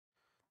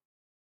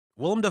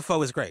Willem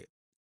Dafoe is great.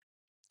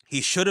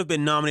 He should have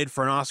been nominated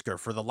for an Oscar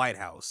for The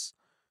Lighthouse.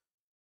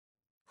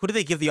 Who did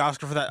they give the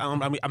Oscar for that? I'm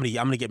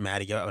gonna get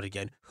mad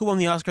again. Who won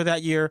the Oscar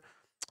that year?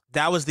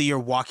 That was the year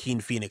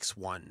Joaquin Phoenix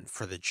won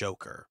for The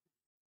Joker.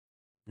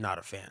 Not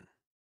a fan.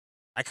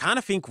 I kind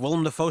of think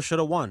Willem Dafoe should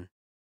have won.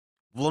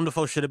 Willem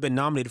Dafoe should have been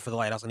nominated for The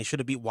Lighthouse, and he should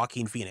have beat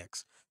Joaquin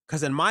Phoenix.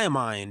 Because in my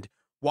mind,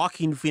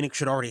 Joaquin Phoenix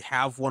should already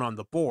have one on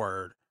the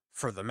board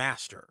for The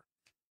Master.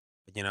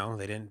 But, you know,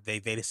 they didn't.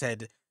 They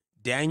said,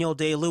 Daniel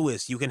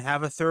Day-Lewis, you can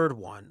have a third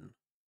one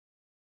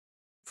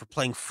for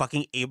playing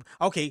fucking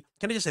Okay,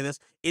 can I just say this?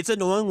 It's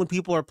annoying when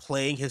people are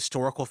playing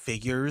historical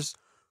figures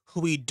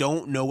who we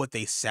don't know what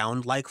they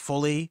sound like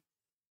fully.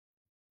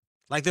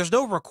 Like, there's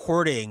no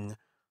recording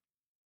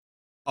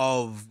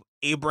of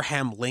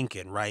Abraham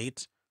Lincoln,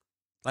 right?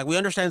 Like, we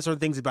understand certain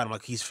things about him.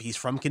 Like, he's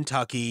from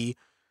Kentucky.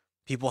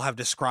 People have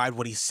described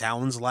what he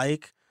sounds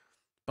like,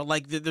 but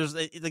like, there's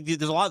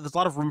a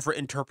lot of room for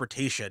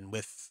interpretation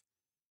with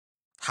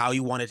how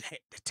you want to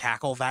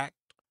tackle that.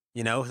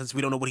 You know, since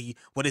we don't know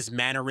what his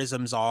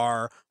mannerisms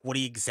are, what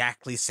he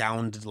exactly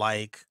sounded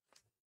like.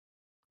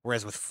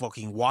 Whereas with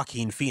fucking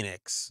Joaquin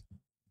Phoenix,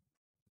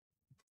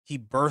 he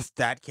birthed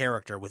that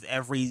character with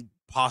every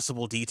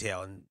possible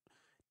detail. And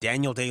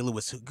Daniel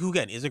Day-Lewis, who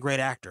again is a great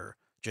actor,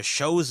 just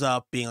shows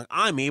up being like,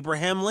 I'm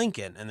Abraham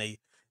Lincoln. And they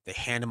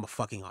hand him a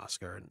fucking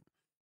Oscar. And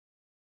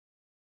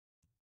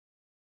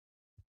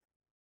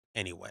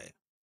anyway,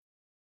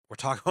 we're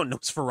talking about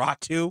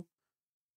Nosferatu.